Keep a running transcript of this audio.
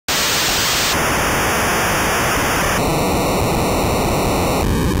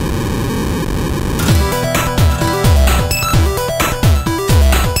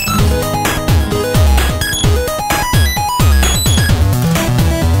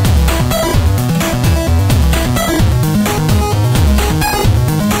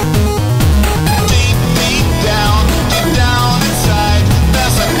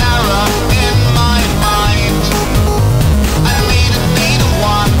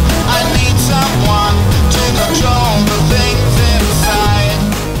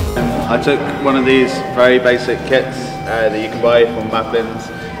I took one of these very basic kits that you can buy from Maplins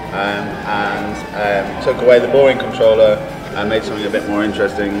and took away the boring controller and made something a bit more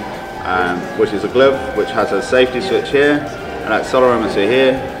interesting, which is a glove which has a safety switch here, an accelerometer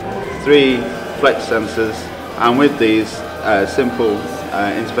here, 3 flex sensors, and with these simple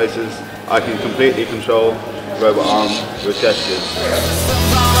interfaces I can completely control the robot arm with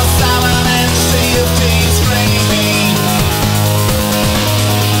gestures.